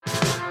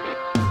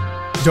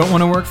Don't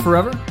want to work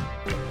forever?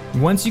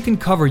 Once you can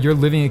cover your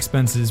living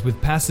expenses with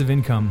passive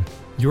income,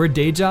 your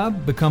day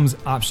job becomes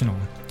optional,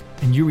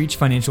 and you reach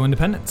financial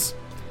independence.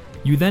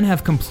 You then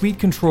have complete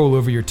control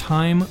over your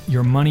time,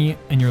 your money,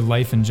 and your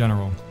life in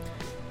general.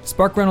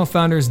 Spark Rental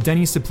founders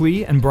Denny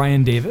Suplee and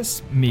Brian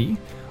Davis, me,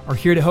 are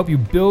here to help you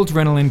build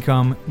rental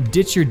income,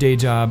 ditch your day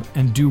job,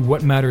 and do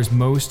what matters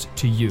most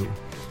to you.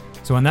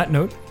 So on that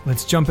note,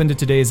 let's jump into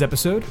today's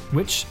episode,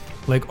 which,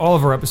 like all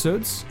of our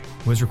episodes,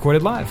 was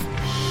recorded live.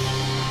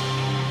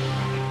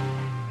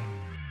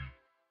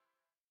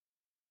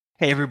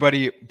 Hey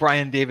everybody,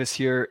 Brian Davis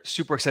here.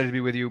 Super excited to be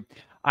with you.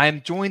 I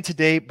am joined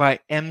today by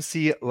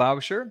M.C.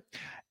 Laubscher.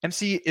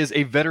 M.C. is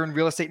a veteran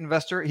real estate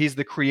investor. He's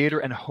the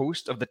creator and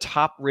host of the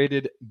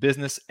top-rated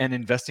business and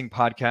investing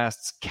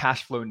podcasts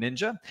Cash Flow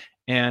Ninja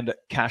and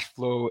Cash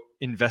Flow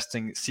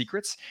Investing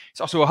Secrets. He's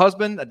also a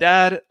husband, a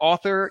dad,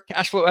 author,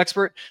 cash flow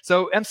expert.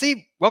 So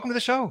M.C., welcome to the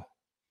show.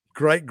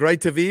 Great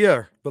to be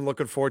here. Been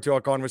looking forward to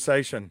our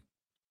conversation.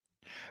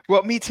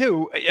 Well, me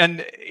too.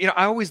 And,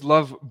 I always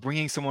love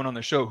bringing someone on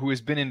the show who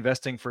has been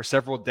investing for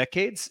several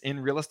decades in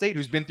real estate,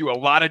 who's been through a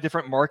lot of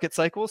different market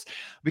cycles,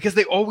 because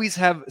they always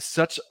have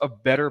such a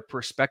better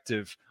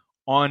perspective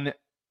on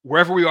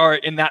wherever we are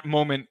in that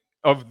moment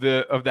of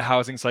the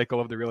housing cycle,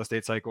 of the real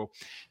estate cycle.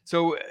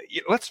 So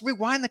let's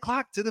rewind the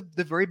clock to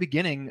the very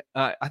beginning.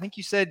 I think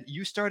you said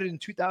you started in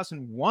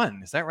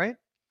 2001. Is that right?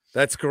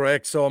 That's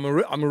correct. So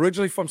I'm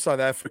originally from South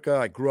Africa.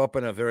 I grew up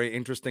in a very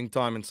interesting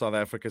time in South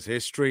Africa's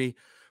history,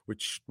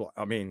 which,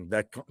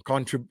 that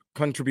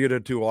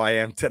contributed to who I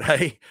am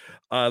today.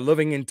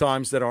 Living in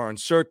times that are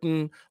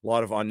uncertain, a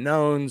lot of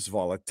unknowns,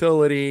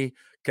 volatility,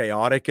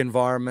 chaotic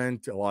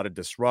environment, a lot of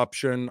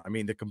disruption.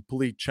 The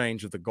complete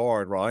change of the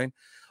guard, right?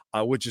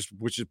 Which is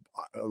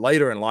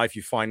later in life,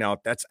 you find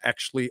out that's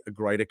actually a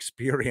great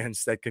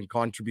experience that can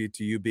contribute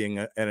to you being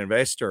an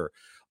investor.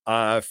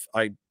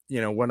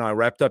 When I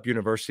wrapped up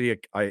university,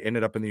 I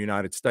ended up in the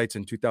United States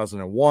in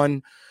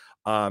 2001.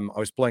 I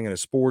was playing in a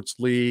sports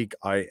league.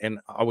 I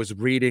was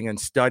reading and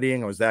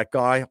studying. I was that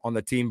guy on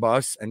the team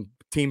bus and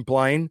team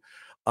plane.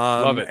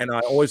 Love it. And I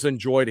always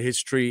enjoyed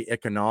history,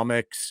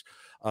 economics,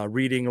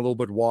 reading a little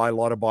bit why, a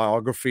lot of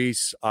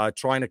biographies,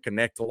 trying to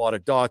connect a lot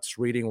of dots,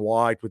 reading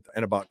why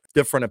and about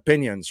different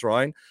opinions,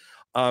 right?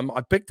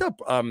 I picked up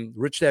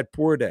Rich Dad,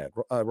 Poor Dad,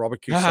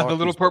 Robert Kiyosaki. The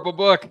little purple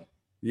book.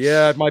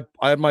 Yeah,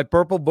 I had my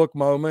purple book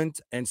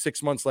moment, and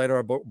 6 months later,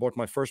 I bought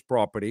my first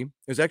property. It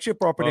was actually a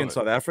property in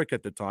South Africa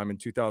at the time in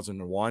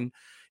 2001.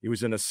 It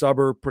was in a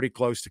suburb pretty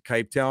close to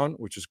Cape Town,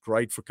 which is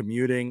great for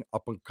commuting,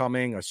 up and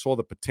coming. I saw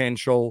the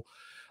potential,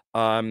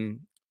 and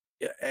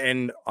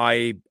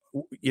I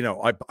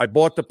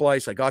bought the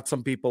place. I got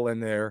some people in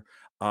there.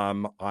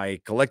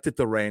 I collected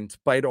the rent,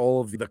 paid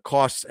all of the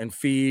costs and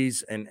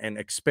fees and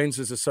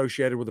expenses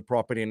associated with the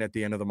property, and at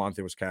the end of the month,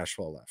 there was cash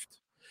flow left.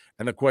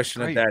 And the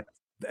question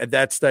at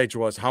that stage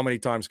was, how many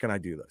times can I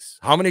do this?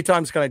 How many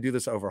times can I do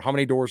this over? How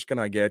many doors can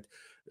I get?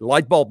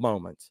 Light bulb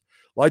moment.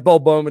 Light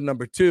bulb moment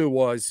number two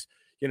was,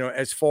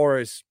 as far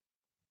as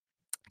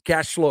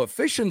cash flow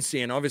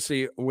efficiency. And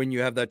obviously, when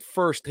you have that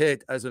first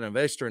hit as an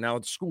investor,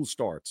 now school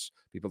starts.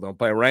 People don't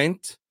pay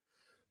rent.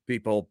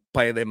 People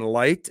pay them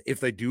late. If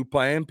they do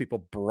pay them, people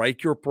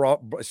break your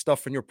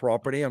stuff in your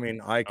property.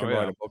 I can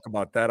write a book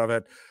about that.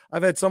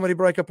 I've had somebody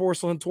break a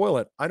porcelain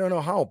toilet. I don't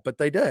know how, but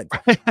they did.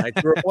 I had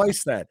to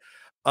replace that.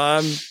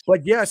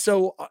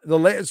 So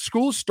the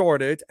school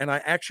started, and I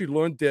actually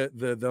learned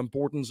the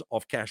importance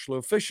of cash flow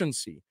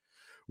efficiency,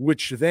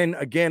 which then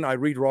again, I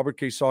read Robert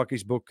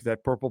Kiyosaki's book,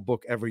 that purple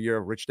book, every year,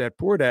 Rich Dad,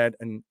 Poor Dad.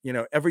 And,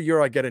 every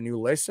year I get a new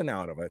lesson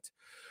out of it.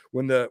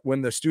 When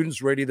the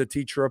student's ready, the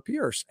teacher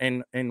appears.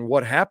 And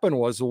what happened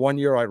was, the one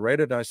year I read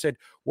it, I said,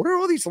 what are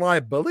all these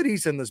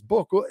liabilities in this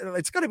book? Well,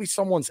 it's got to be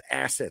someone's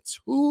assets.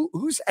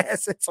 Whose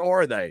assets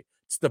are they?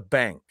 It's the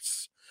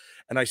banks.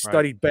 And I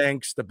studied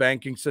banks, the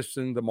banking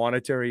system, the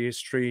monetary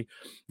history,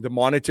 the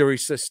monetary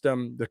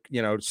system,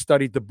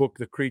 studied the book,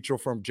 The Creature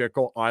from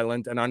Jekyll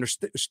Island, and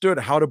understood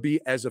how to be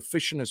as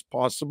efficient as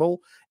possible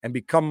and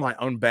become my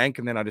own bank.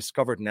 And then I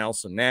discovered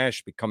Nelson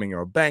Nash, Becoming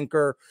Your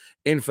Banker,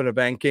 Infinite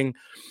Banking.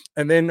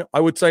 And then I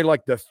would say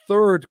the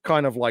third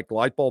kind of light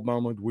bulb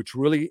moment, which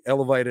really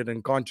elevated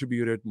and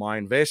contributed my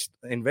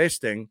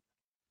investing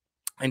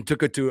and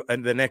took it to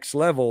the next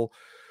level,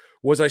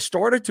 was I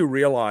started to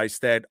realize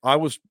that I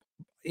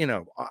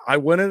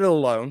went it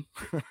alone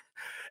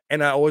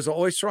and I was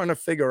always trying to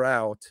figure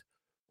out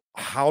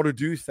how to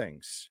do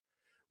things,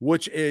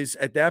 which is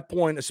at that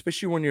point,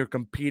 especially when you're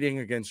competing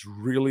against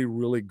really,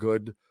 really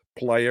good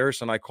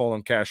players, and I call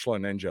them cash flow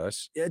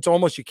ninjas, it's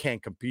almost you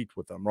can't compete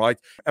with them, right?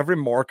 Every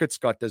market's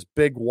got this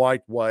big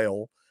white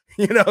whale,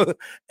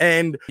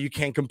 and you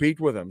can't compete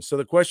with them. So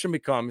the question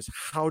becomes,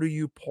 how do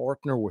you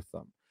partner with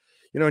them?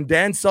 And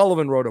Dan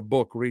Sullivan wrote a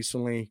book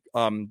recently,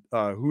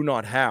 Who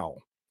Not How.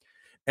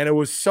 And it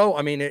was so,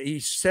 I mean, he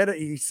said it,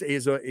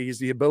 he's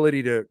the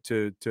ability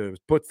to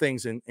put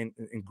things in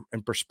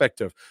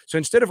perspective. So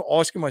instead of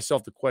asking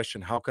myself the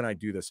question, how can I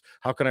do this?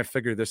 How can I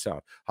figure this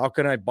out? How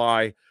can I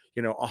buy,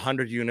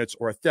 100 units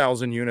or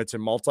 1,000 units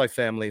in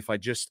multifamily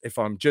if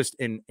I'm just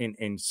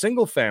in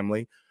single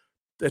family?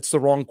 That's the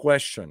wrong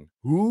question.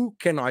 Who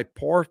can I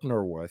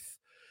partner with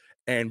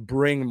and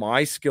bring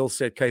my skill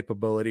set,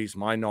 capabilities,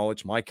 my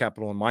knowledge, my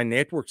capital, and my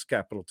network's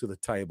capital to the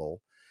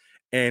table?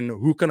 And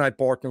who can I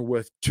partner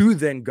with to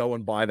then go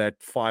and buy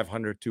that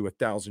 500 to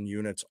 1,000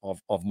 units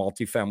of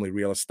multifamily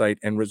real estate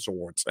and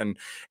resorts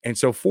and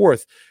so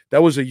forth?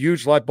 That was a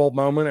huge light bulb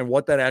moment. And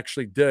what that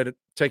actually did,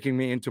 taking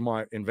me into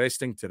my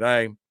investing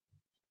today,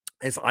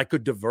 is I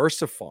could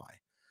diversify.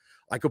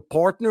 I could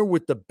partner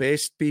with the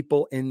best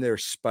people in their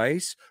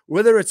space,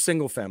 whether it's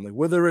single family,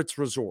 whether it's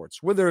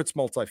resorts, whether it's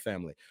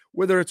multifamily,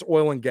 whether it's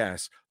oil and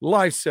gas,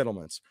 life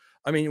settlements.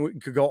 I mean, we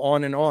could go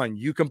on and on.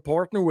 You can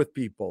partner with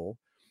people,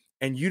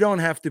 and you don't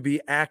have to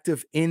be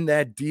active in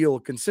that deal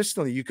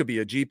consistently. You could be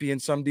a GP in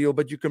some deal,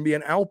 but you can be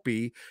an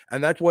LP.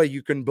 And that way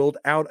you can build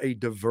out a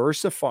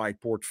diversified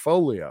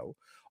portfolio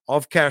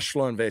of cash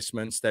flow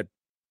investments that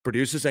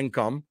produces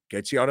income,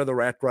 gets you out of the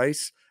rat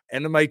race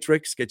and the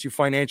matrix, gets you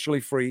financially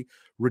free,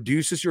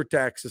 reduces your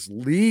taxes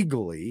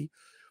legally,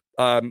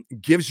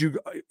 gives you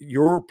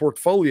your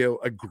portfolio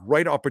a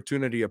great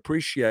opportunity to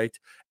appreciate.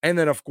 And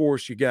then, of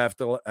course, you have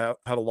to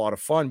have a lot of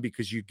fun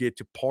because you get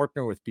to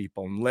partner with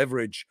people and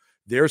leverage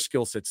their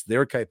skill sets,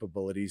 their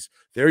capabilities,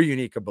 their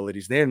unique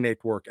abilities, their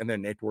network, and their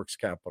network's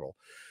capital.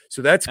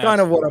 So that's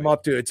kind of what I'm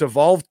up to. It's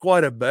evolved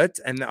quite a bit,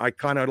 and I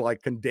kind of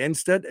like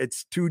condensed it.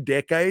 It's 2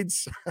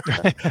 decades.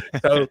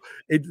 So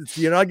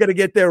you're not going to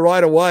get there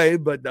right away,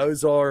 but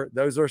those are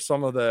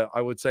some of the,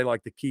 I would say,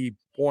 like the key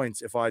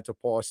points if I had to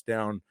pass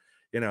down,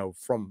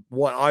 from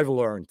what I've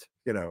learned,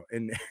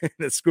 in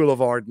the School of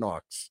Hard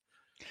Knocks.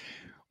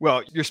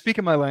 Well, you're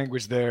speaking my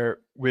language there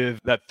with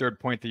that third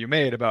point that you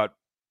made about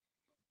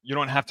you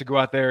don't have to go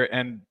out there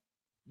and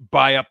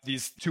buy up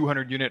these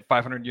 200 unit,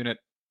 500 unit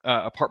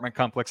apartment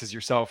complexes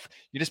yourself.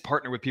 You just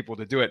partner with people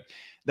to do it.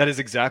 That is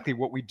exactly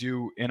what we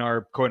do in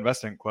our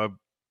co-investing club.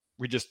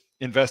 We just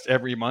invest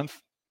every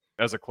month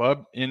as a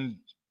club in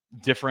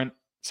different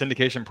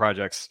syndication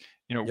projects,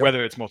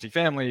 whether it's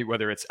multifamily,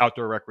 whether it's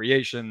outdoor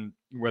recreation,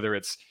 whether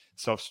it's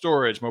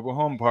self-storage, mobile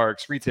home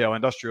parks, retail,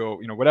 industrial,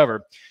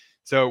 whatever.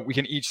 So we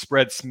can each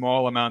spread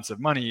small amounts of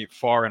money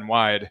far and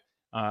wide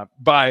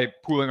by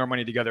pooling our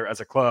money together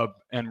as a club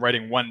and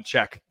writing one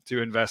check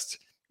to invest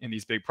in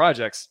these big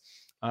projects.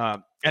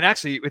 And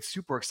actually, it's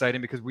super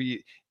exciting because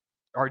we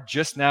are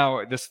just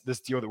now, this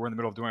deal that we're in the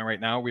middle of doing right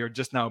now, we are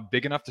just now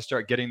big enough to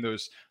start getting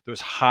those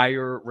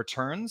higher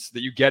returns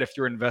that you get if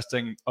you're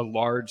investing a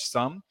large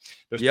sum,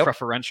 those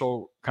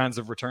preferential kinds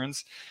of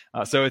returns.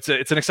 So it's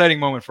an exciting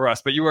moment for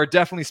us. But you are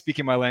definitely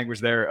speaking my language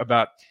there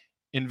about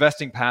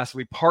investing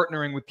passively,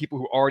 partnering with people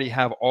who already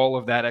have all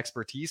of that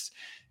expertise,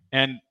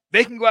 and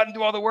they can go out and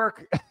do all the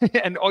work,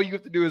 and all you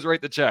have to do is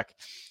write the check.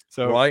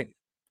 So right.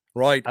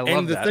 I love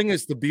and the thing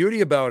is, the beauty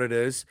about it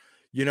is,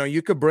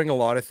 you could bring a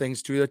lot of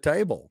things to the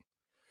table.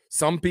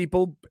 Some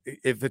people,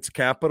 if it's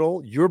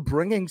capital, you're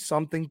bringing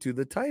something to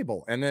the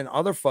table. And then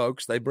other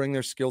folks, they bring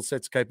their skill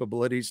sets,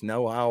 capabilities,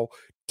 know-how,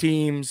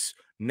 teams,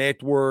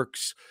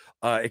 networks,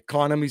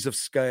 economies of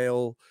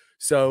scale.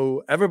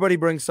 So everybody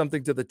brings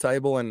something to the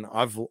table, and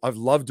I've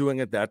loved doing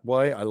it that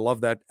way. I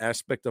love that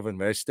aspect of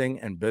investing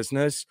and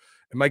business.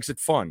 It makes it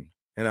fun,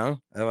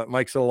 it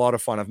makes it a lot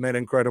of fun. I've met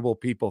incredible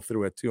people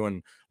through it too,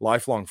 and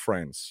lifelong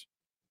friends.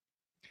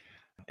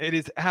 It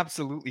is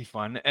absolutely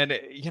fun. And,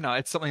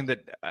 it's something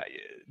that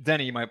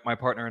Denny, my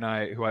partner, and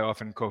I, who I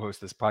often co-host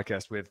this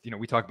podcast with,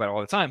 we talk about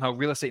all the time, how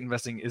real estate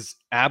investing is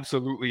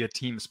absolutely a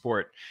team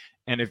sport.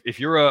 And if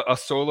you're a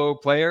solo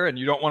player and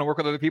you don't want to work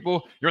with other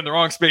people, you're in the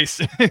wrong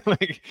space.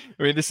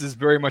 This is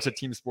very much a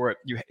team sport.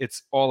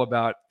 It's all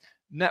about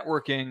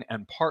networking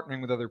and partnering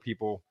with other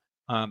people.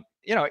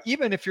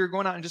 Even if you're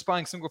going out and just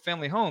buying single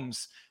family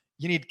homes,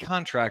 you need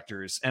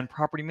contractors and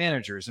property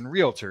managers and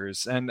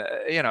realtors. And,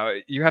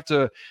 you have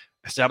to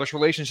establish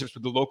relationships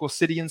with the local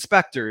city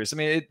inspectors.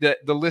 The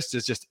list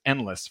is just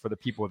endless for the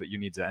people that you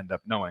need to end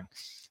up knowing.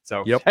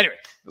 So Anyway,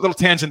 a little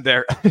tangent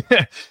there.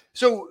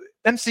 So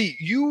MC,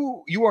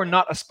 you are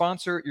not a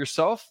sponsor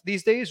yourself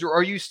these days, or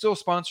are you still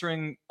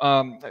sponsoring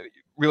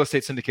real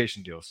estate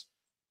syndication deals?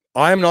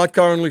 I am not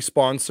currently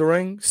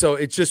sponsoring. So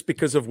it's just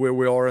because of where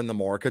we are in the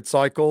market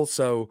cycle.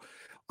 So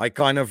I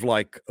kind of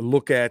like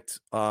look at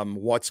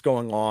what's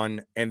going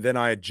on, and then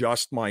I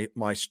adjust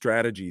my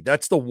strategy.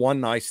 That's the one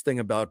nice thing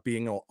about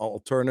being an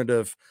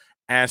alternative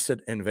asset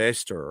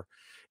investor,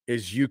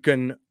 is you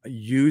can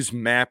use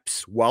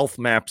maps, wealth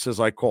maps, as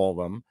I call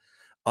them,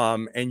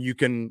 and you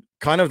can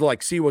kind of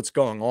like see what's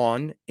going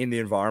on in the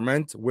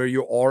environment, where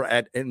you are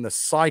at in the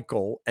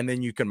cycle, and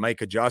then you can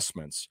make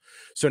adjustments.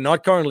 So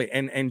not currently,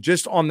 and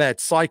just on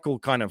that cycle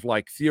kind of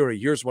like theory,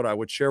 here's what I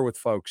would share with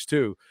folks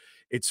too.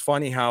 It's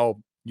funny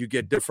how you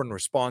get different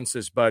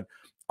responses, but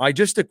I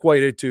just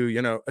equate it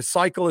to, a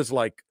cycle is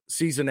like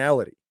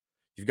seasonality.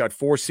 You've got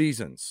 4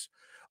 seasons.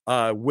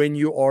 when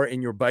you are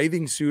in your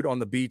bathing suit on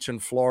the beach in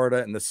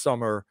Florida in the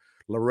summer,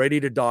 ready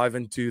to dive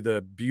into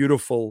the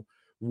beautiful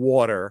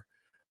water,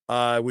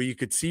 where you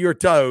could see your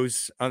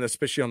toes,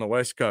 especially on the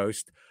West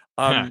Coast.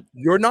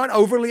 You're not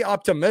overly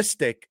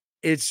optimistic.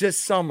 It's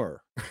just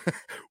summer.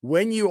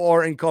 When you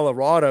are in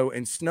Colorado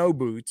in snow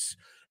boots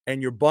and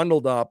you're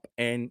bundled up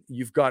and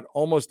you've got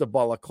almost a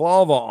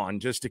balaclava on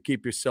just to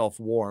keep yourself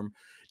warm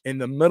in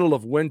the middle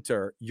of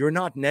winter, you're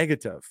not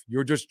negative.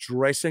 You're just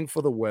dressing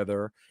for the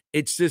weather.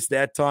 It's just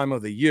that time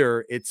of the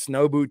year. It's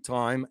snow boot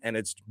time, and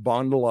it's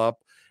bundle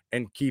up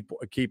and keep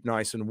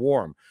nice and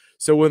warm.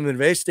 So with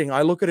investing,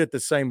 I look at it the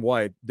same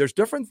way. There's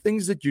different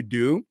things that you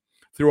do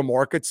through a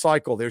market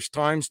cycle. There's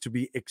times to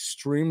be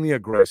extremely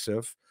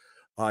aggressive.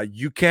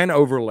 You can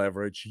over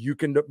leverage. You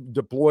can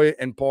deploy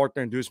and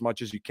partner and do as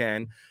much as you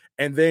can.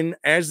 And then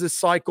as the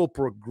cycle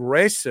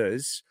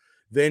progresses,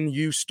 then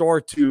you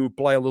start to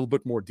play a little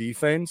bit more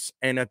defense.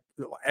 And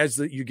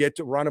you get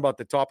to run about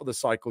the top of the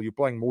cycle, you're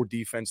playing more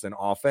defense than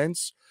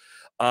offense.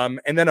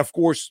 And then, of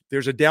course,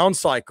 there's a down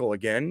cycle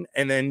again,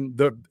 and then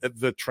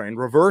the trend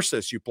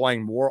reverses. You're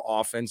playing more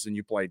offense than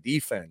you play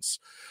defense,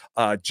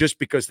 just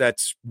because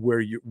that's where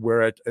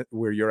you're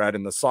at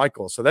in the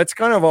cycle. So that's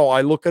kind of how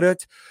I look at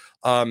it.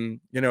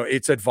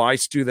 It's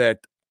advice to that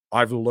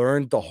I've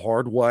learned the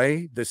hard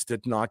way. This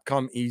did not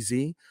come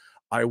easy.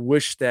 I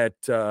wish that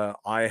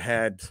I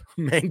had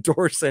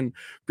mentors and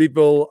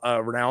people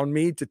around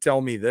me to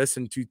tell me this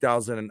in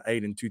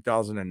 2008 and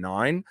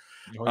 2009.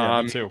 Oh,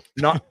 yeah, me too.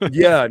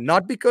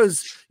 Not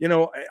because,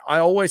 I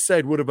always say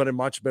it would have been a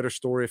much better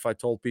story if I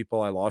told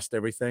people I lost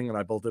everything and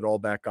I built it all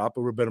back up. It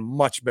would have been a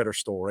much better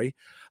story.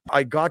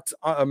 I got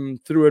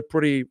through it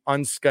pretty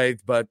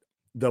unscathed, but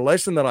the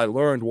lesson that I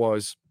learned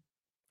was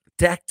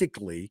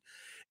tactically,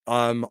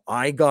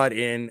 I got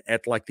in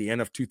at like the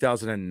end of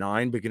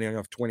 2009, beginning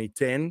of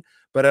 2010.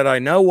 But I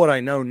know what I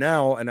know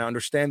now, and I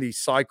understand these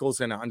cycles,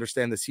 and I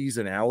understand the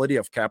seasonality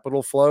of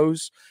capital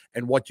flows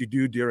and what you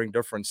do during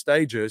different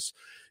stages.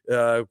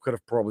 Could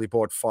have probably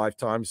bought 5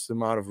 times the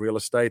amount of real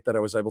estate that I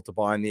was able to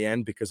buy in the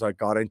end because I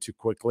got in too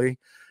quickly.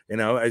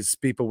 As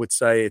people would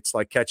say, it's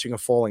like catching a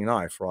falling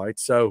knife, right?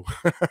 So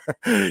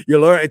you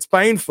learn, it's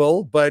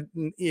painful, but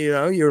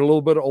you're a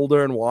little bit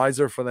older and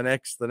wiser for the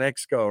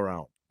next go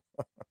around.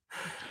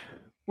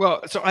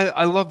 Well, so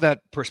I love that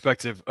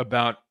perspective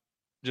about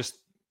just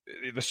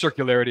the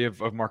circularity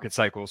of market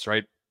cycles,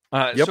 right?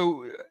 Yep.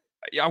 So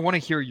I want to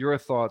hear your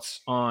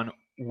thoughts on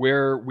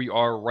where we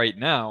are right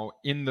now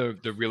in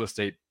the real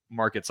estate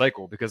market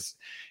cycle, because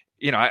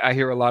I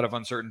hear a lot of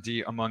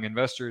uncertainty among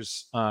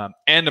investors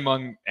and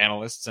among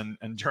analysts and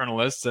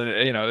journalists.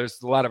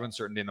 There's a lot of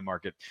uncertainty in the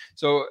market.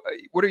 So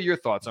what are your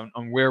thoughts on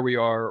where we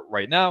are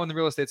right now in the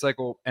real estate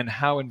cycle and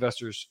how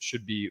investors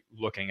should be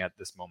looking at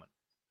this moment?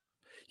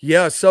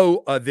 Yeah,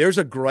 so there's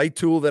a great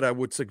tool that I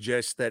would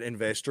suggest that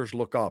investors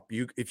look up.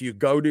 If you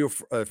go to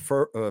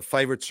your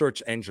favorite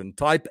search engine,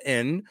 type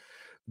in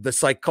the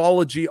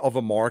psychology of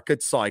a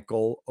market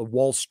cycle of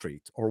Wall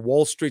Street, or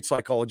Wall Street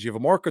psychology of a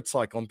market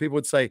cycle. And people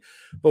would say,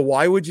 but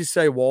why would you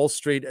say Wall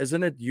Street?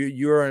 Isn't it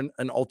you're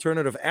an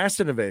alternative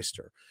asset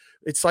investor?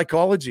 It's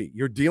psychology.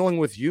 You're dealing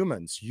with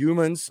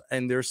humans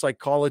and their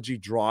psychology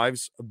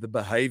drives the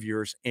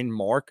behaviors in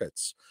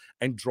markets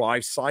and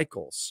drives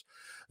cycles.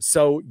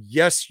 So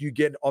yes, you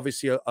get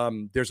obviously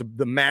there's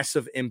the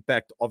massive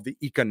impact of the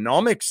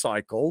economic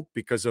cycle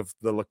because of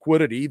the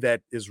liquidity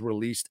that is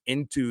released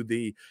into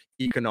the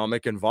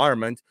economic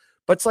environment.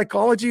 But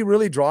psychology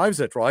really drives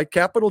it, right?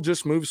 Capital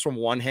just moves from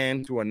one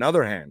hand to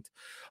another hand.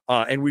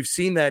 And we've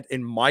seen that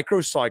in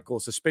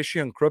microcycles,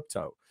 especially in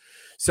crypto.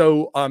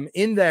 So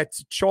in that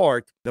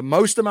chart, the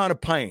most amount of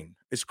pain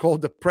is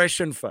called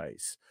depression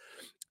phase.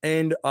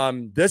 And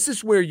this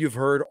is where you've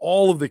heard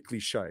all of the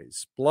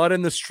cliches. Blood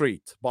in the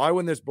street. Buy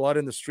when there's blood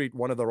in the street,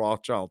 one of the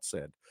Rothschilds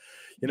said.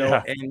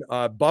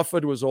 And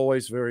Buffett was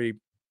always very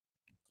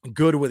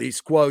good with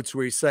these quotes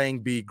where he's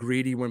saying, be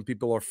greedy when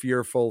people are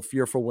fearful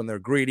when they're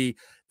greedy.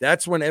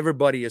 That's when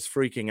everybody is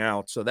freaking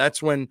out. So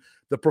that's when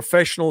the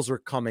professionals are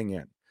coming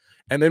in.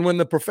 And then when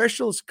the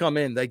professionals come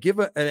in, they give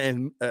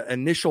an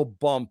initial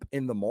bump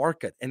in the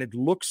market. And it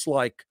looks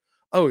like,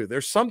 oh,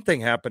 there's something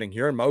happening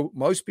here. And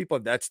most people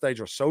at that stage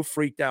are so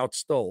freaked out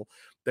still.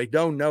 They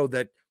don't know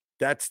that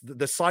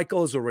the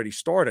cycle has already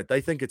started.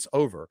 They think it's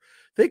over.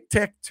 Think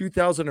tech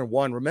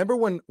 2001. Remember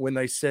when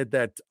they said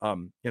that,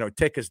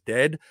 tech is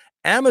dead?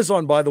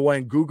 Amazon, by the way,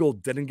 and Google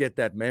didn't get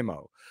that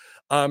memo.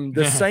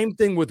 Same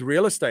thing with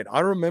real estate. I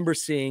remember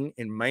seeing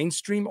in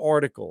mainstream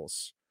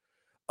articles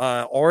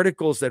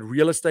that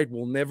real estate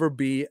will never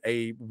be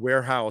a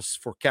warehouse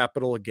for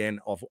capital again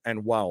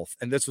and wealth.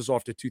 And this was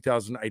after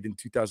 2008 and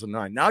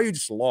 2009. Now you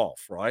just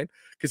laugh, right?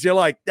 Because you're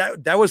like,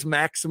 that was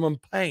maximum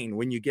pain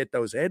when you get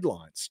those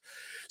headlines.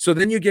 So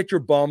then you get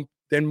your bump,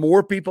 then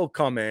more people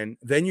come in,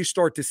 then you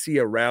start to see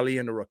a rally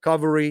and a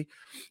recovery.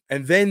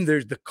 And then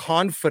there's the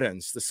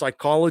confidence, the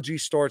psychology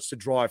starts to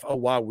drive, oh,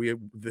 wow,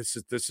 this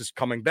is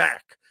coming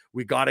back.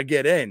 We got to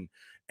get in.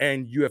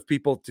 And you have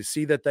people to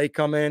see that they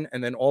come in,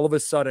 and then all of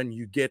a sudden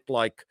you get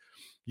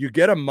you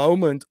get a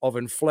moment of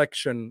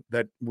inflection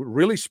that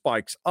really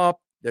spikes up.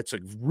 That's a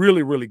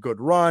really, really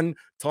good run.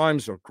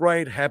 Times are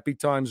great. Happy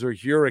times are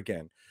here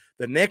again.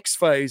 The next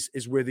phase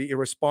is where the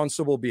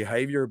irresponsible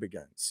behavior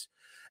begins.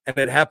 And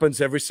it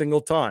happens every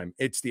single time.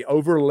 It's the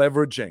over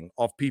leveraging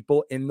of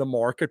people in the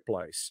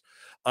marketplace.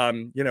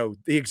 The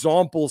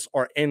examples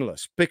are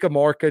endless. Pick a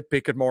market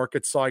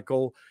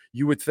cycle.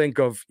 You would think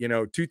of,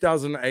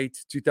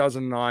 2008,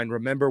 2009.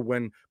 Remember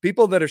when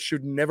people that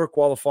should never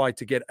qualify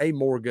to get a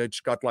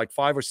mortgage got like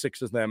 5 or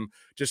 6 of them,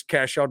 just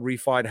cash out,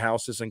 refied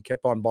houses and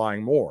kept on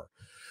buying more.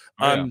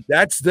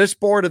 That's this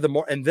part of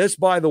and this,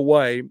 by the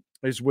way,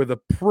 is where the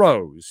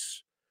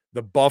pros,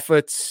 the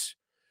Buffetts,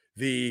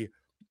 the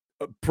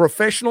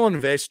professional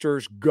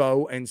investors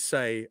go and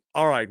say,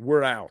 all right,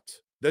 we're out.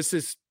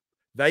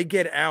 They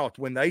get out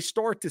when they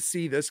start to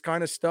see this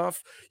kind of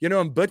stuff. In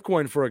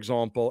Bitcoin, for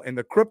example, in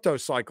the crypto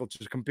cycle,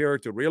 to compare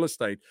it to real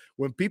estate,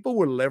 when people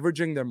were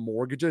leveraging their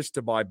mortgages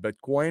to buy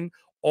Bitcoin,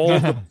 all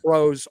of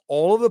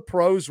the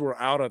pros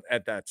were out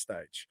at that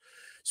stage.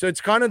 So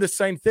it's kind of the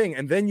same thing.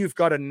 And then you've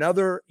got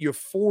another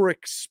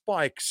euphoric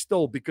spike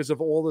still because of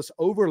all this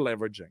over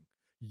leveraging,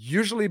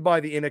 usually by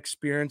the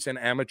inexperienced and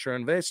amateur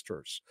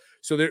investors.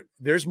 So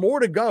there's more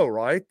to go,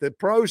 right? The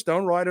pros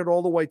don't ride it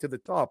all the way to the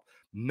top.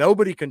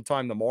 Nobody can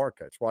time the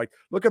markets, right?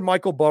 Look at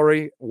Michael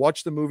Burry.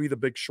 Watch the movie The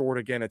Big Short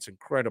again. It's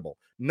incredible.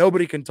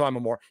 Nobody can time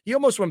a market. He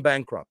almost went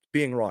bankrupt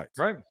being right.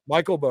 Right.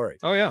 Michael Burry.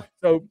 Oh, yeah.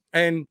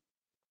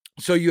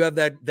 So you have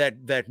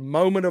that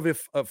moment of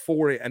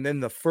euphoria, and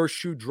then the first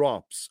shoe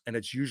drops, and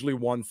it's usually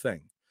one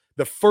thing.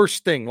 The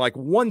first thing, like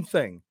one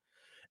thing.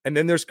 And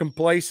then there's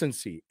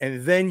complacency.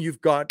 And then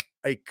you've got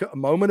a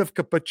moment of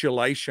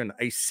capitulation.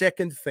 A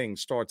second thing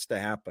starts to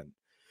happen.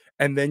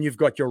 And then you've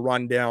got your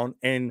rundown,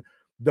 and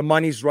the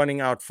money's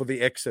running out for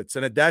the exits.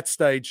 And at that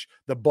stage,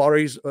 the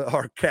Burrys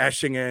are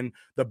cashing in.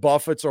 The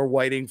Buffetts are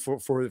waiting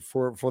for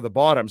the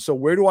bottom. So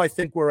where do I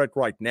think we're at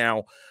right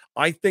now?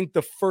 I think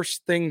the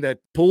first thing that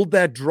pulled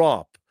that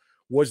drop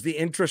was the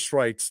interest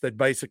rates that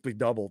basically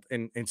doubled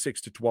in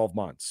 6 to 12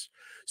 months.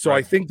 So right.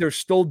 I think there's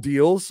still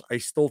deals. I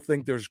still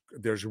think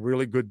there's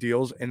really good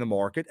deals in the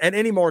market. At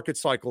any market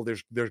cycle,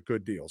 there's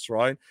good deals,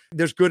 right?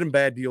 There's good and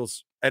bad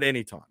deals at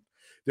any time.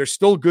 There's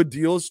still good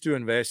deals to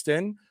invest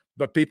in,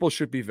 but people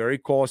should be very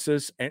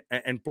cautious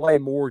and play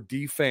more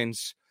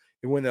defense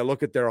when they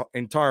look at their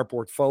entire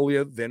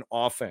portfolio than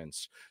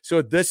offense. So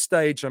at this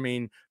stage,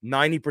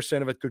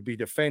 90% of it could be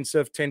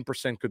defensive,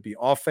 10% could be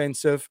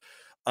offensive,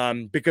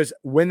 because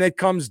when it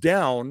comes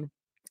down,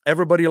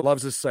 everybody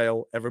loves a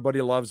sale,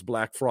 everybody loves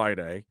Black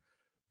Friday.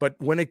 But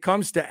when it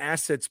comes to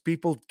assets,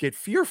 people get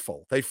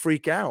fearful. They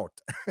freak out.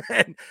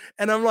 and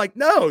I'm like,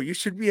 no, you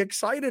should be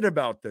excited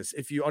about this.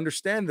 If you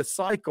understand the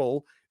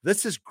cycle,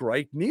 this is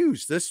great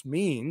news. This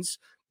means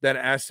that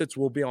assets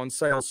will be on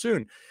sale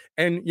soon.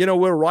 And,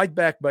 we're right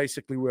back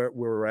basically where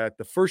we're at.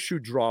 The first shoe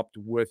dropped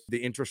with the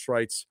interest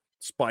rates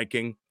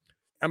spiking.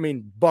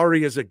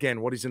 Burry is,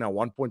 again, what is it now,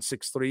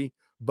 1.63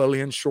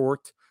 billion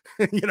short.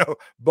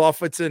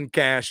 Buffett's in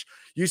cash.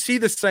 You see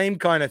the same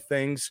kind of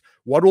things.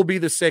 What will be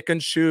the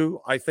second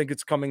shoe? I think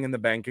it's coming in the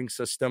banking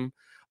system.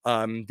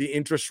 The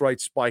interest rate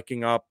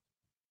spiking up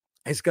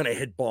is going to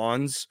hit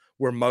bonds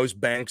where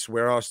most banks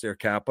warehouse their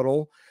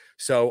capital.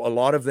 So a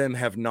lot of them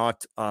have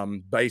not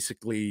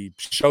basically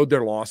showed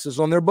their losses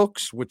on their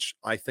books, which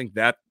I think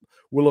that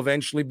will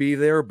eventually be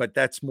there, but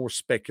that's more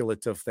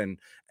speculative than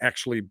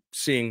actually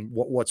seeing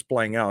what's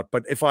playing out.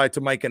 But if I had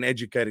to make an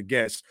educated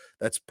guess,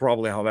 that's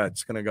probably how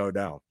that's going to go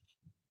down.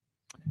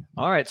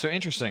 All right. So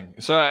interesting.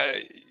 So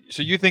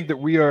you think that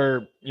we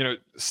are,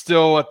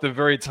 still at the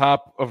very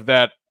top of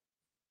that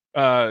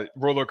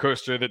roller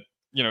coaster that,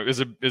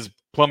 is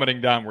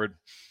plummeting downward?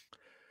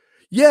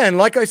 Yeah, and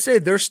like I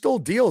said, there's still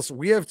deals.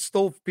 We have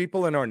still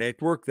people in our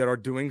network that are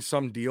doing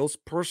some deals.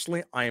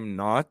 Personally, I am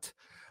not.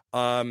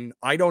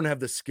 I don't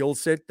have the skill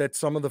set that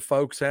some of the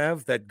folks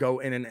have that go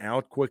in and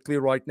out quickly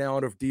right now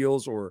out of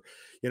deals, or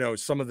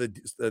some of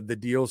the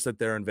deals that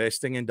they're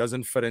investing in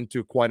doesn't fit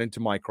quite into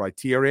my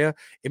criteria.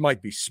 It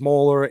might be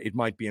smaller, it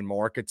might be in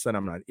markets that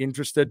I'm not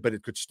interested, but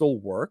it could still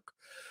work.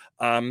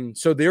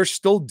 So there's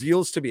still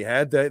deals to be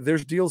had.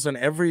 There's deals in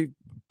every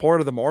part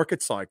of the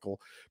market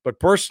cycle. But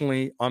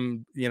personally,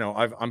 I'm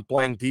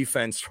playing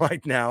defense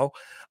right now,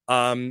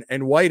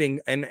 and waiting.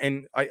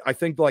 And I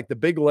think like the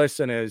big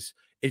lesson is,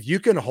 if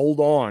you can hold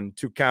on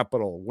to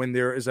capital when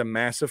there is a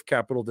massive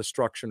capital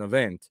destruction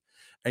event,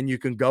 and you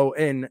can go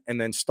in and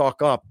then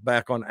stock up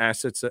back on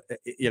assets,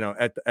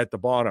 at the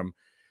bottom,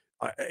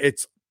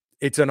 it's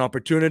an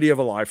opportunity of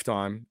a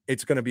lifetime.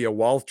 It's going to be a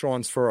wealth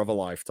transfer of a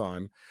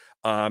lifetime.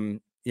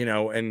 And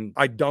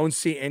I don't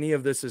see any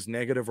of this as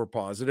negative or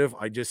positive.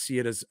 I just see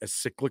it as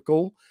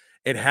cyclical.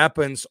 It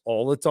happens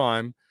all the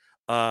time.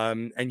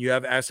 And you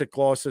have asset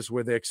classes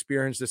where they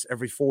experience this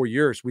every 4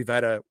 years. We've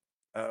had a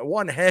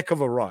one heck of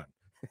a run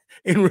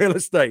in real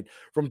estate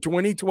from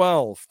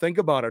 2012. Think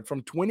about it,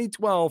 from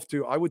 2012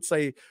 to, I would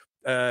say,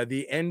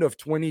 the end of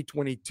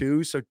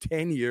 2022. So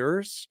 10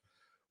 years.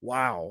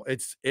 Wow.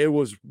 It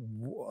was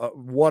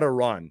what a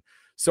run.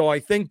 So I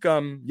think,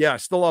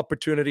 still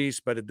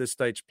opportunities, but at this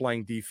stage,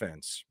 playing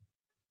defense.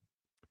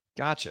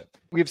 Gotcha.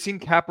 We've seen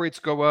cap rates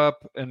go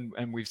up, and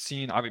we've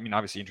seen, I mean,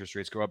 obviously interest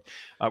rates go up.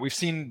 We've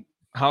seen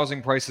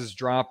housing prices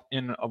drop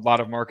in a lot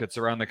of markets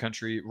around the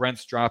country.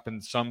 Rents drop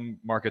in some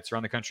markets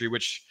around the country,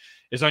 which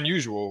is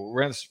unusual.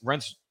 Rents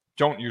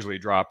don't usually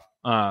drop.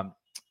 I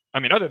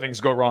mean, other things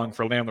go wrong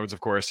for landlords,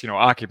 of course.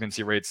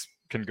 Occupancy rates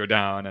can go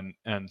down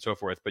and so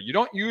forth, but you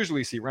don't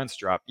usually see rents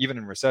drop, even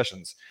in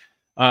recessions.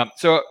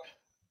 So,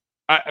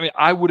 I mean,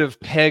 I would have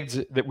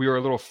pegged that we were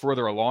a little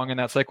further along in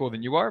that cycle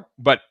than you are,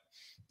 but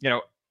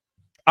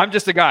I'm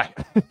just a guy.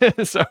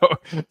 so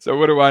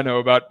what do I know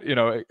about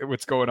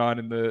what's going on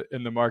in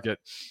the market?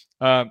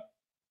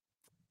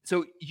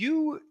 So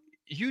you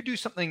do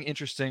something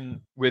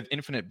interesting with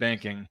infinite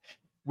banking,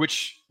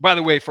 which, by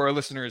the way, for our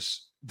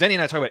listeners, Denny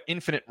and I talk about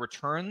infinite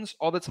returns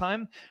all the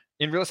time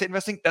in real estate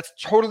investing. That's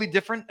totally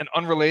different and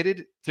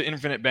unrelated to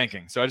infinite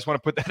banking. So I just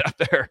want to put that out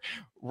there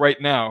right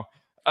now.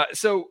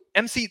 So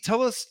MC,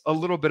 tell us a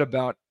little bit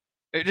about,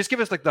 just give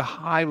us like the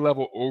high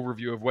level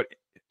overview of what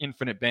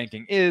infinite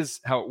banking is,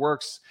 how it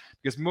works,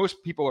 because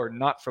most people are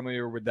not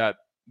familiar with that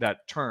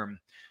term.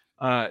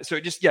 So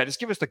just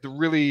give us like the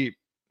really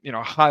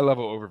high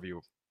level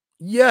overview.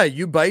 Yeah,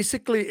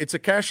 it's a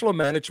cash flow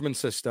management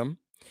system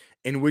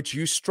in which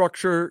you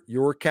structure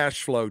your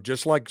cash flow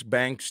just like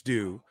banks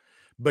do,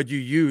 but you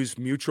use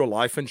mutual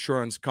life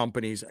insurance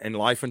companies and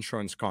life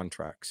insurance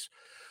contracts.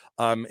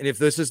 And if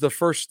this is the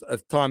first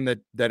time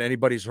that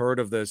anybody's heard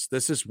of this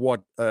is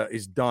what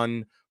is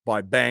done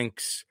by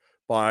banks,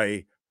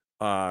 by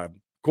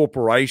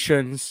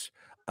corporations,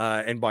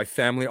 and by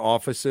family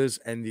offices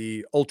and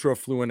the ultra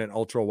affluent and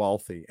ultra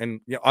wealthy.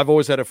 And I've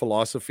always had a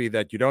philosophy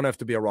that you don't have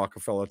to be a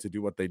Rockefeller to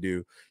do what they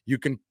do. You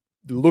can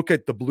look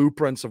at the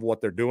blueprints of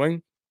what they're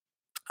doing,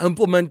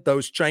 implement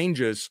those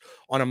changes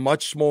on a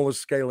much smaller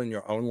scale in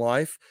your own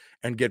life,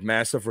 and get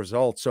massive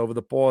results. Over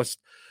the past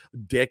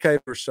decade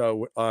or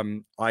so,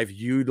 I've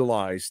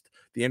utilized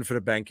the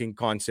infinite banking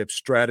concept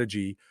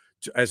strategy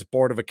as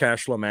part of a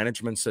cash flow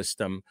management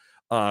system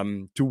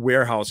to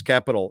warehouse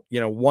capital.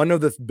 One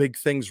of the big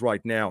things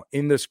right now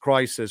in this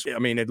crisis, I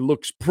mean, it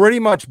looks pretty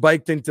much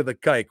baked into the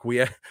cake. We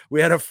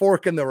had a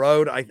fork in the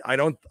road.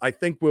 I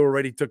think we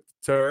already took the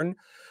turn.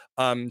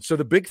 So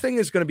the big thing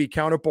is going to be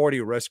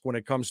counterparty risk when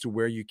it comes to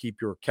where you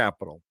keep your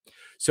capital.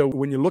 So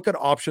when you look at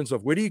options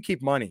of where do you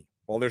keep money?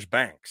 Well, there's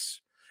banks.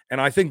 And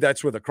I think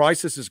that's where the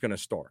crisis is going to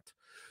start.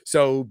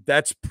 So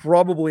that's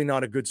probably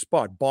not a good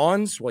spot.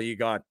 Bonds, well, you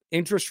got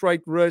interest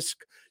rate risk.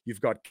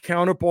 You've got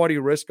counterparty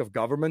risk of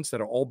governments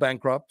that are all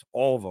bankrupt,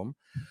 all of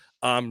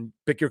them.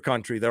 Pick your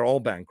country, they're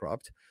all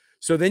bankrupt.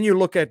 So then you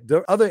look at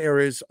the other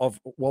areas of,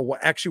 well,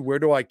 actually, where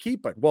do I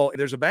keep it? Well,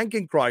 there's a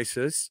banking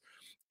crisis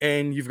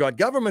and you've got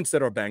governments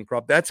that are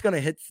bankrupt. That's going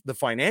to hit the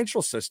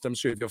financial system.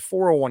 So if you have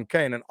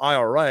 401k and an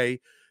IRA,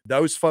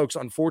 those folks,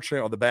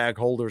 unfortunately, are the bag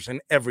holders in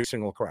every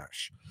single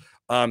crash.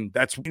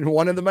 That's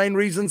one of the main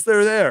reasons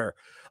they're there,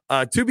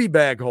 to be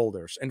bag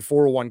holders in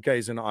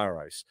 401ks and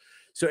IRAs.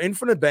 So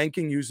infinite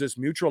banking uses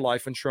mutual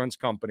life insurance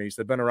companies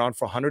that have been around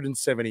for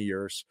 170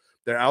 years.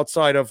 They're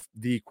outside of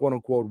the quote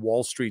unquote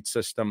Wall Street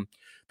system.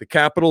 The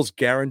capital's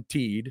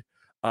guaranteed.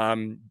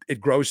 It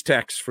grows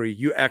tax-free.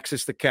 You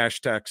access the cash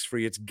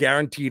tax-free. It's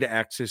guaranteed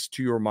access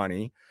to your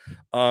money.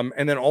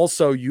 And then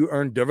also you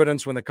earn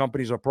dividends when the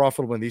companies are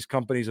profitable. And these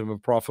companies have been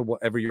profitable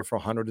every year for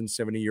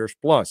 170 years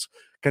plus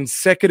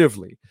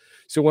consecutively.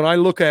 So when I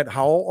look at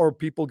how are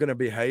people going to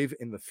behave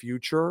in the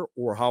future,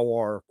 or how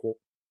are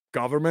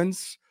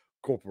governments,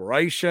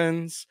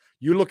 corporations,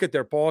 you look at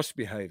their past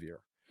behavior.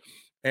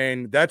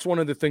 And that's one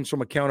of the things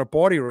from a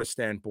counterparty risk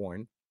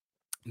standpoint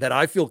that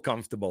I feel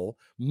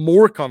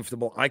more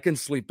comfortable. I can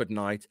sleep at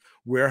night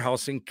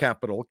warehousing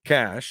capital,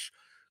 cash,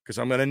 because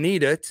I'm going to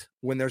need it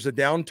when there's a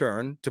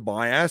downturn to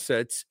buy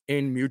assets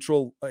in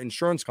mutual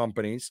insurance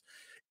companies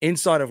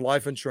inside of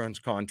life insurance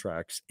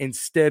contracts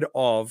instead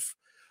of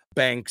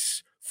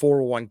banks,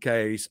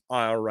 401ks,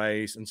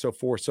 IRAs, and so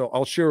forth. So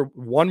I'll share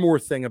one more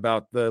thing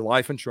about the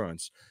life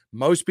insurance.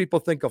 Most people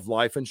think of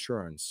life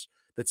insurance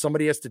that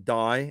somebody has to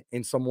die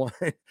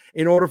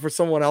in order for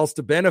someone else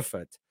to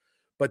benefit.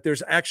 But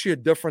there's actually a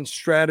different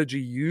strategy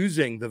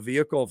using the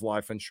vehicle of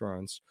life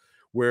insurance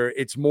where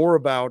it's more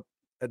about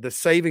the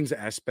savings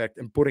aspect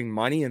and putting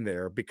money in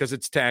there because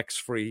it's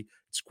tax-free,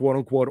 it's quote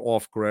unquote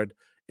off-grid,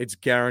 it's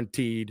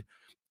guaranteed,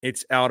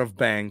 it's out of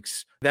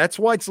banks. That's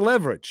why it's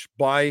leveraged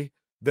by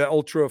the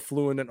ultra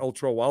affluent and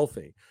ultra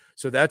wealthy.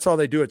 So that's how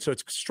they do it. So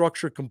it's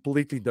structured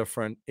completely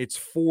different. It's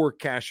for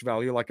cash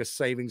value, like a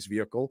savings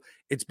vehicle.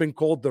 It's been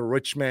called the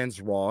rich man's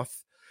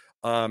Roth.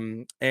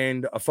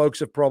 And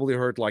folks have probably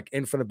heard like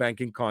infinite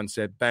banking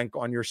concept, bank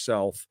on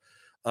yourself,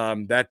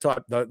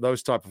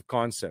 those type of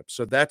concepts.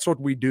 So that's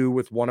what we do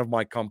with one of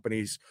my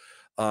companies.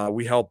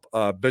 We help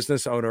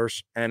business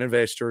owners and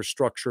investors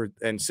structure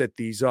and set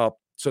these up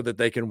so that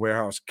they can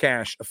warehouse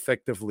cash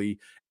effectively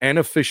and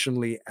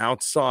efficiently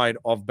outside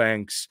of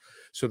banks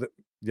so that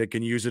they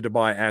can use it to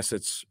buy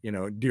assets,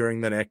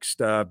 during the next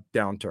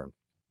downturn.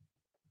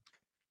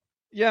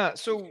 Yeah.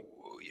 So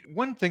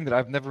one thing that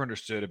I've never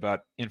understood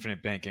about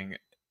infinite banking,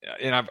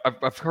 and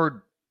I've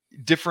heard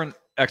different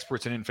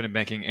experts in infinite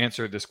banking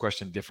answer this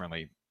question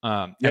differently,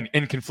 and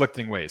in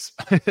conflicting ways.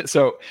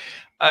 So,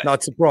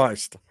 not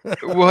surprised.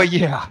 Well,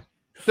 yeah.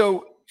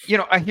 So,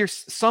 I hear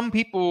some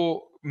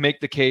people make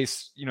the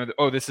case,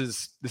 this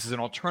is an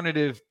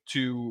alternative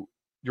to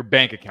your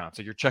bank account,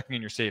 so your checking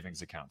and your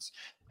savings accounts.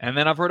 And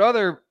then I've heard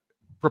other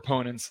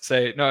proponents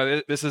say,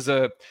 no, this is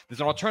an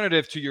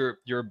alternative to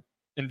your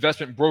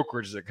investment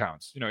brokerage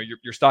accounts,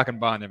 your stock and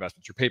bond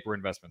investments, your paper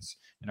investments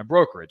in a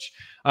brokerage.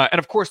 And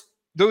of course,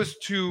 those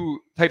two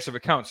types of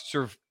accounts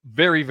serve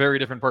very, very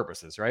different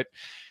purposes, right?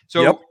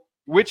 So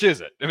which is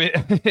it? I mean,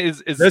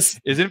 is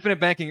infinite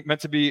banking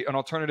meant to be an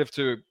alternative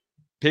to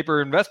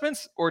paper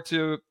investments or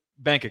to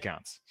bank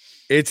accounts?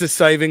 It's a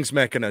savings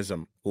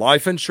mechanism.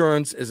 Life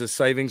insurance is a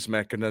savings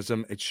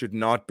mechanism. It should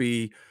not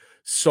be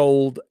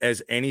sold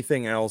as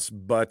anything else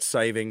but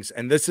savings.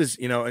 And this is,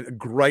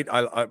 great.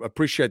 I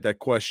appreciate that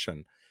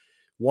question.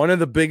 One of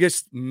the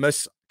biggest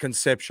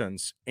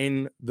misconceptions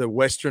in the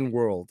Western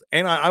world,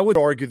 and I would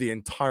argue the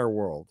entire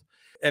world,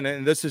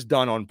 and this is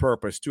done on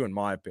purpose too, in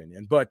my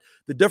opinion, but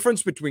the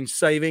difference between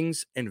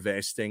savings,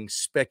 investing,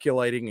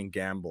 speculating, and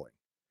gambling,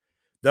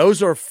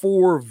 those are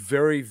four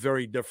very,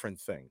 very different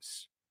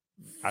things.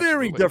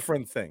 Very Absolutely.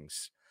 different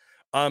things.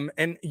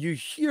 And you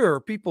hear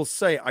people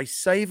say, I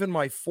save in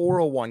my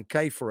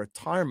 401k for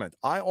retirement.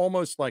 I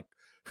almost like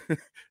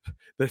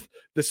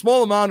the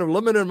small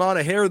limited amount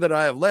of hair that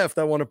I have left,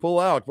 I want to pull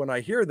out when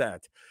I hear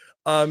that.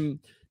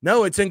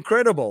 No, it's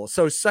incredible.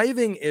 So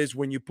saving is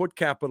when you put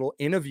capital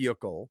in a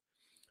vehicle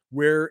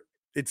where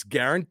it's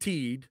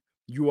guaranteed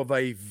you have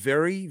a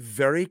very,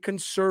 very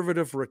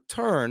conservative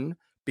return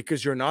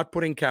because you're not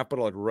putting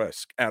capital at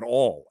risk at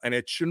all. And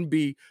it shouldn't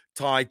be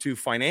tied to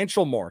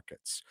financial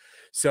markets.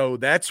 So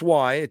that's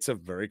why it's a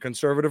very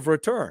conservative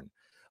return.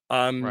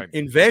 Right.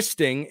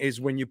 Investing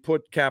is when you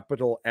put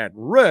capital at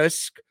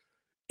risk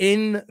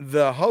in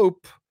the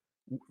hope,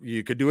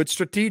 you could do it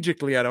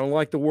strategically. I don't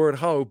like the word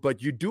hope,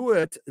 but you do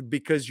it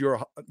because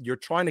you're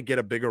trying to get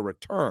a bigger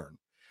return.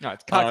 No,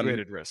 it's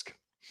calculated risk.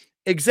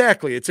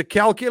 Exactly. It's a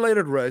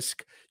calculated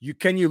risk.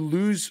 Can you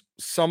lose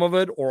some of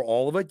it or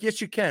all of it? Yes,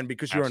 you can,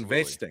 because you're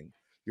investing.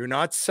 You're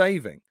not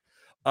saving.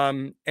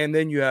 And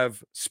then you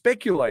have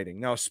speculating.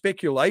 Now,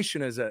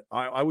 speculation is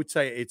I would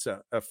say it's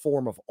a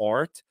form of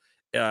art.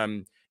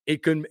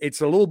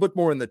 It's a little bit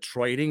more in the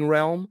trading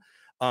realm.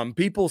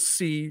 People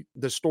see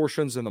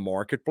distortions in the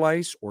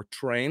marketplace or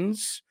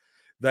trends.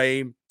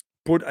 They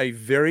put a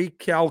very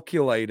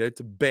calculated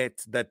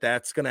bet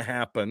that's going to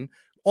happen,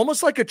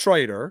 almost like a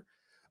trader.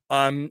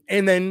 And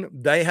then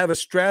they have a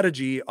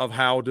strategy of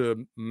how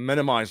to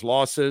minimize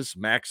losses,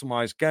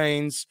 maximize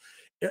gains.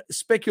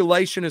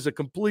 Speculation is a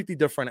completely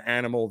different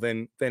animal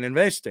than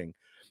investing.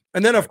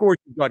 And then, of course,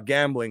 you've got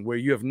gambling, where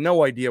you have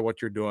no idea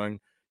what you're doing.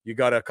 You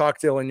got a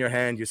cocktail in your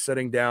hand, you're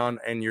sitting down,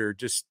 and you're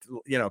just,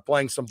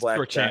 playing some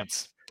blackjack.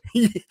 Chance.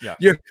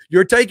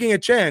 You're taking a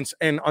chance.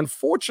 And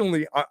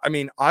unfortunately,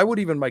 I would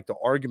even make the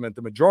argument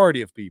the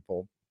majority of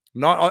people,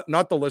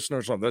 not the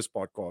listeners on this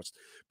podcast,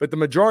 but the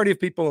majority of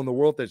people in the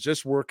world that's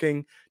just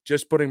working,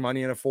 just putting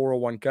money in a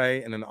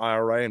 401k and an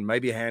IRA and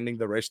maybe handing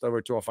the rest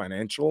over to a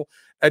financial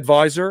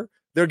advisor,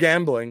 they're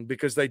gambling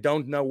because they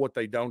don't know what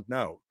they don't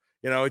know.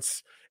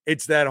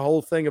 It's that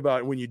whole thing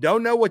about when you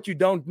don't know what you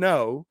don't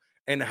know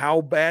and how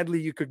badly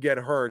you could get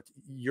hurt,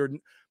 you're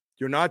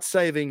not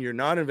saving, you're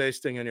not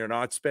investing, and you're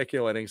not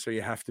speculating, so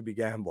you have to be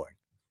gambling.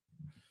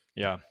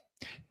 Yeah.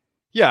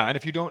 And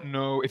if you don't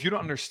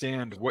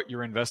understand what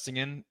you're investing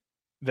in,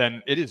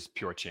 then it is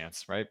pure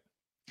chance, right?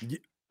 Yeah,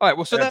 all right.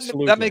 Well, so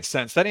that makes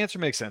sense. That answer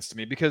makes sense to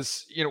me,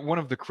 because one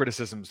of the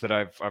criticisms that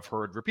I've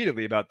heard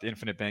repeatedly about the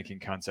infinite banking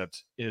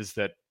concept is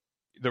that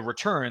the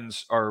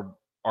returns are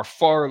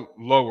far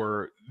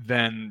lower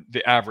than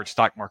the average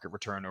stock market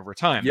return over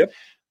time. Yep.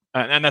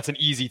 And that's an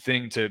easy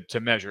thing to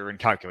measure and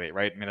calculate,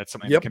 right? I mean, that's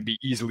something that can be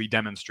easily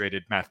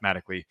demonstrated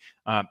mathematically.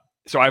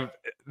 So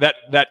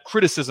that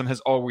criticism has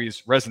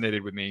always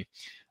resonated with me,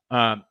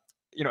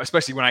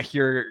 especially when I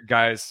hear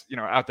guys,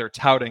 out there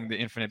touting the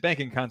infinite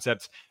banking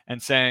concept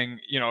and saying,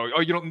 oh,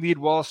 you don't need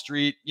Wall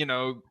Street,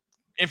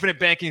 infinite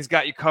banking's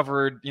got you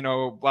covered,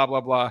 blah,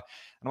 blah, blah.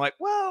 And I'm like,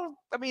 well,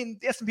 I mean,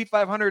 the S&P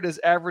 500 has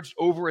averaged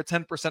over a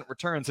 10%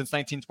 return since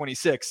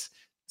 1926.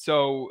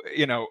 So,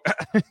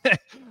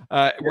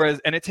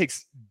 whereas, and it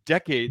takes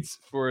decades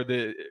for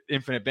the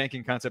infinite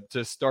banking concept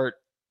to start,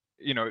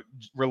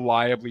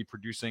 reliably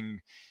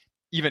producing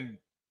even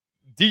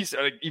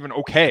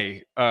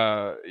okay,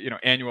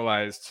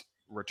 annualized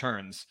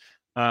returns.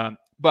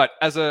 But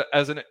as a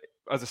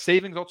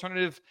savings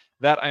alternative,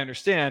 that I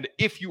understand,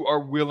 if you are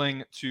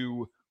willing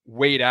to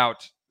wait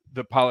out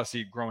the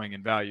policy growing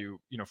in value,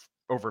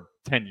 over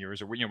 10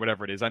 years or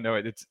whatever it is. I know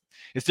it's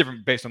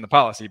different based on the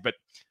policy, but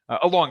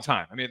a long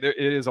time. I mean, it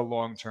is a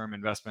long-term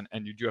investment,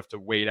 and you do have to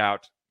wait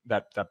out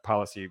that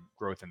policy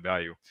growth in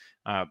value.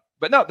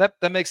 But no,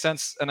 that makes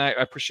sense, and I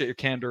appreciate your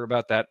candor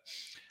about that.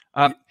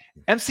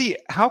 MC,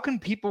 how can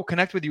people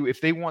connect with you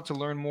if they want to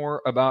learn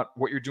more about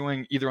what you're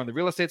doing, either on the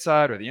real estate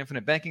side or the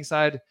infinite banking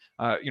side?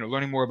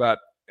 Learning more about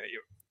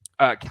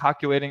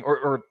calculating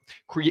or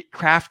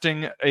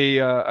crafting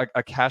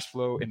a cash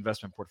flow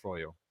investment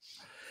portfolio.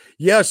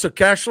 Yeah, so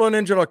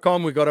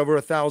cashflowninja.com, we got over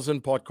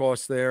 1,000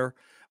 podcasts there.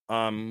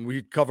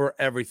 We cover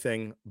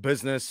everything,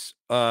 business,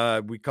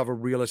 we cover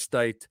real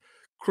estate,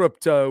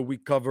 crypto, we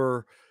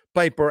cover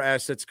paper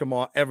assets,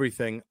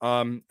 everything.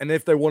 And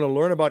if they want to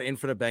learn about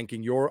infinite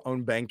banking,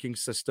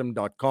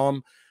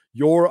 yourownbankingsystem.com,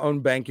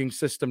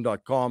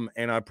 yourownbankingsystem.com.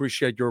 And I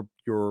appreciate your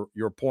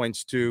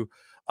points too.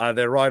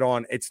 They're right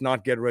on. It's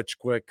not get rich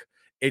quick.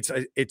 It's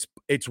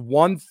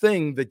one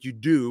thing that you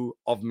do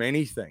of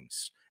many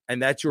things.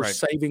 And that's your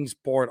savings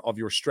part of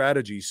your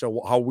strategy.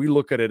 So how we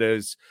look at it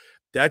is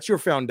that's your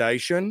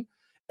foundation.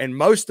 And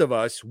most of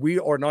us, we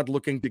are not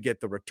looking to get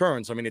the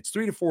returns. I mean, it's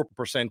 3 to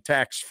 4%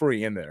 tax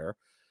free in there,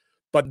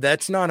 but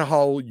that's not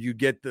how you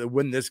get to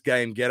win this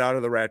game, get out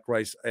of the rat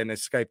race and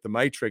escape the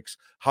matrix.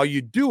 How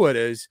you do it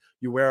is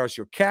you warehouse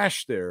your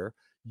cash there,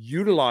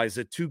 utilize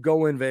it to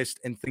go invest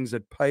in things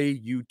that pay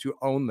you to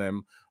own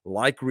them,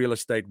 like real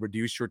estate,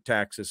 reduce your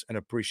taxes and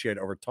appreciate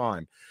over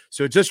time.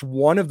 So just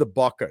one of the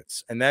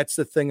buckets. And that's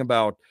the thing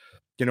about,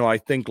 I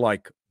think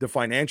like the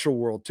financial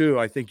world too,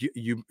 I think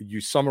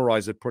you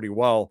summarize it pretty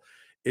well,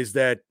 is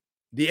that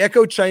the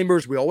echo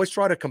chambers, we always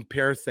try to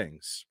compare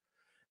things.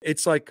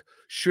 It's like,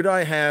 should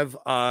I have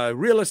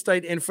real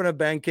estate, infinite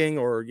banking,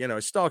 or,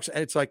 stocks?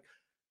 And it's like,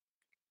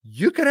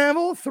 you can have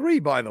all three,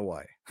 by the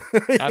way.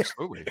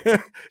 Absolutely.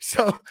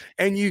 So,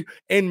 and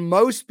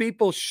most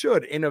people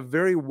should, in a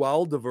very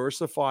well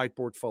diversified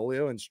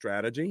portfolio and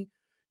strategy,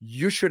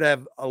 you should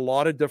have a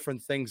lot of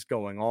different things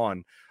going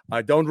on.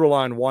 Don't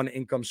rely on one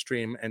income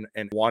stream and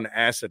one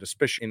asset,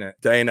 especially in a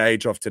day and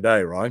age of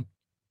today, right?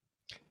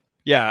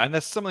 Yeah. And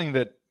that's something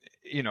that,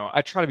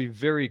 I try to be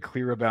very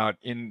clear about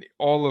in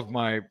all of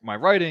my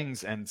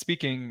writings and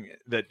speaking,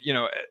 that,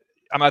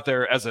 I'm out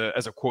there as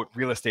a quote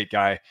real estate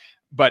guy,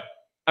 but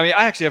I mean,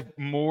 I actually have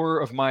more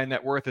of my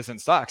net worth is in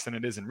stocks than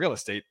it is in real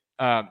estate.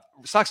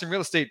 Stocks and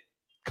real estate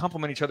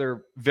complement each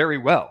other very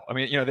well. I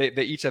mean,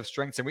 they each have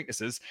strengths and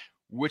weaknesses,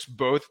 which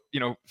both,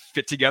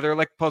 fit together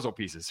like puzzle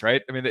pieces,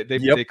 right? I mean,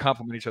 they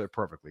complement each other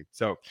perfectly.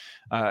 So,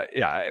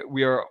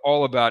 we are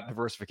all about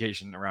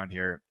diversification around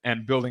here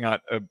and building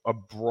out a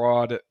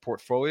broad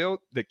portfolio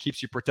that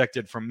keeps you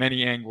protected from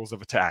many angles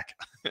of attack.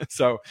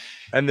 So,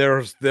 and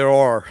there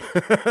are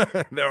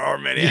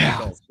many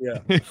angles. Yeah,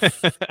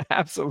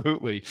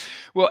 absolutely.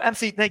 Well,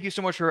 MC, thank you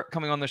so much for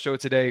coming on the show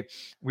today.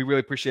 We really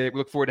appreciate it. We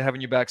look forward to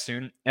having you back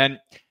soon. And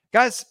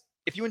guys,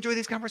 if you enjoy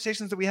these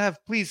conversations that we have,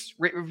 please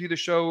rate, review the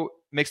show.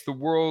 It makes the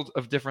world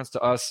of difference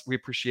to us. We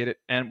appreciate it.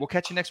 And we'll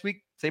catch you next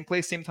week. Same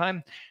place, same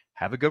time.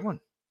 Have a good one.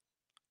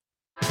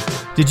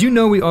 Did you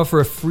know we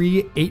offer a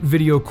free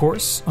 8-video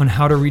course on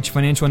how to reach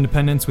financial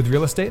independence with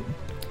real estate?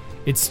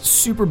 It's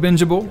super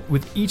bingeable,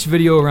 with each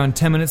video around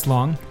 10 minutes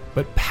long,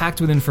 but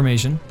packed with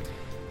information.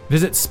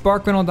 Visit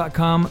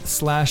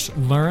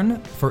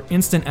sparkrental.com/learn for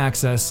instant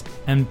access.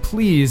 And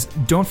please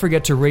don't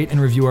forget to rate and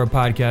review our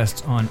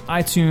podcast on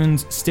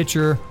iTunes,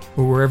 Stitcher,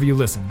 or wherever you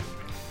listen.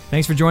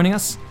 Thanks for joining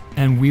us,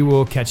 and we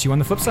will catch you on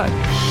the flip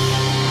side.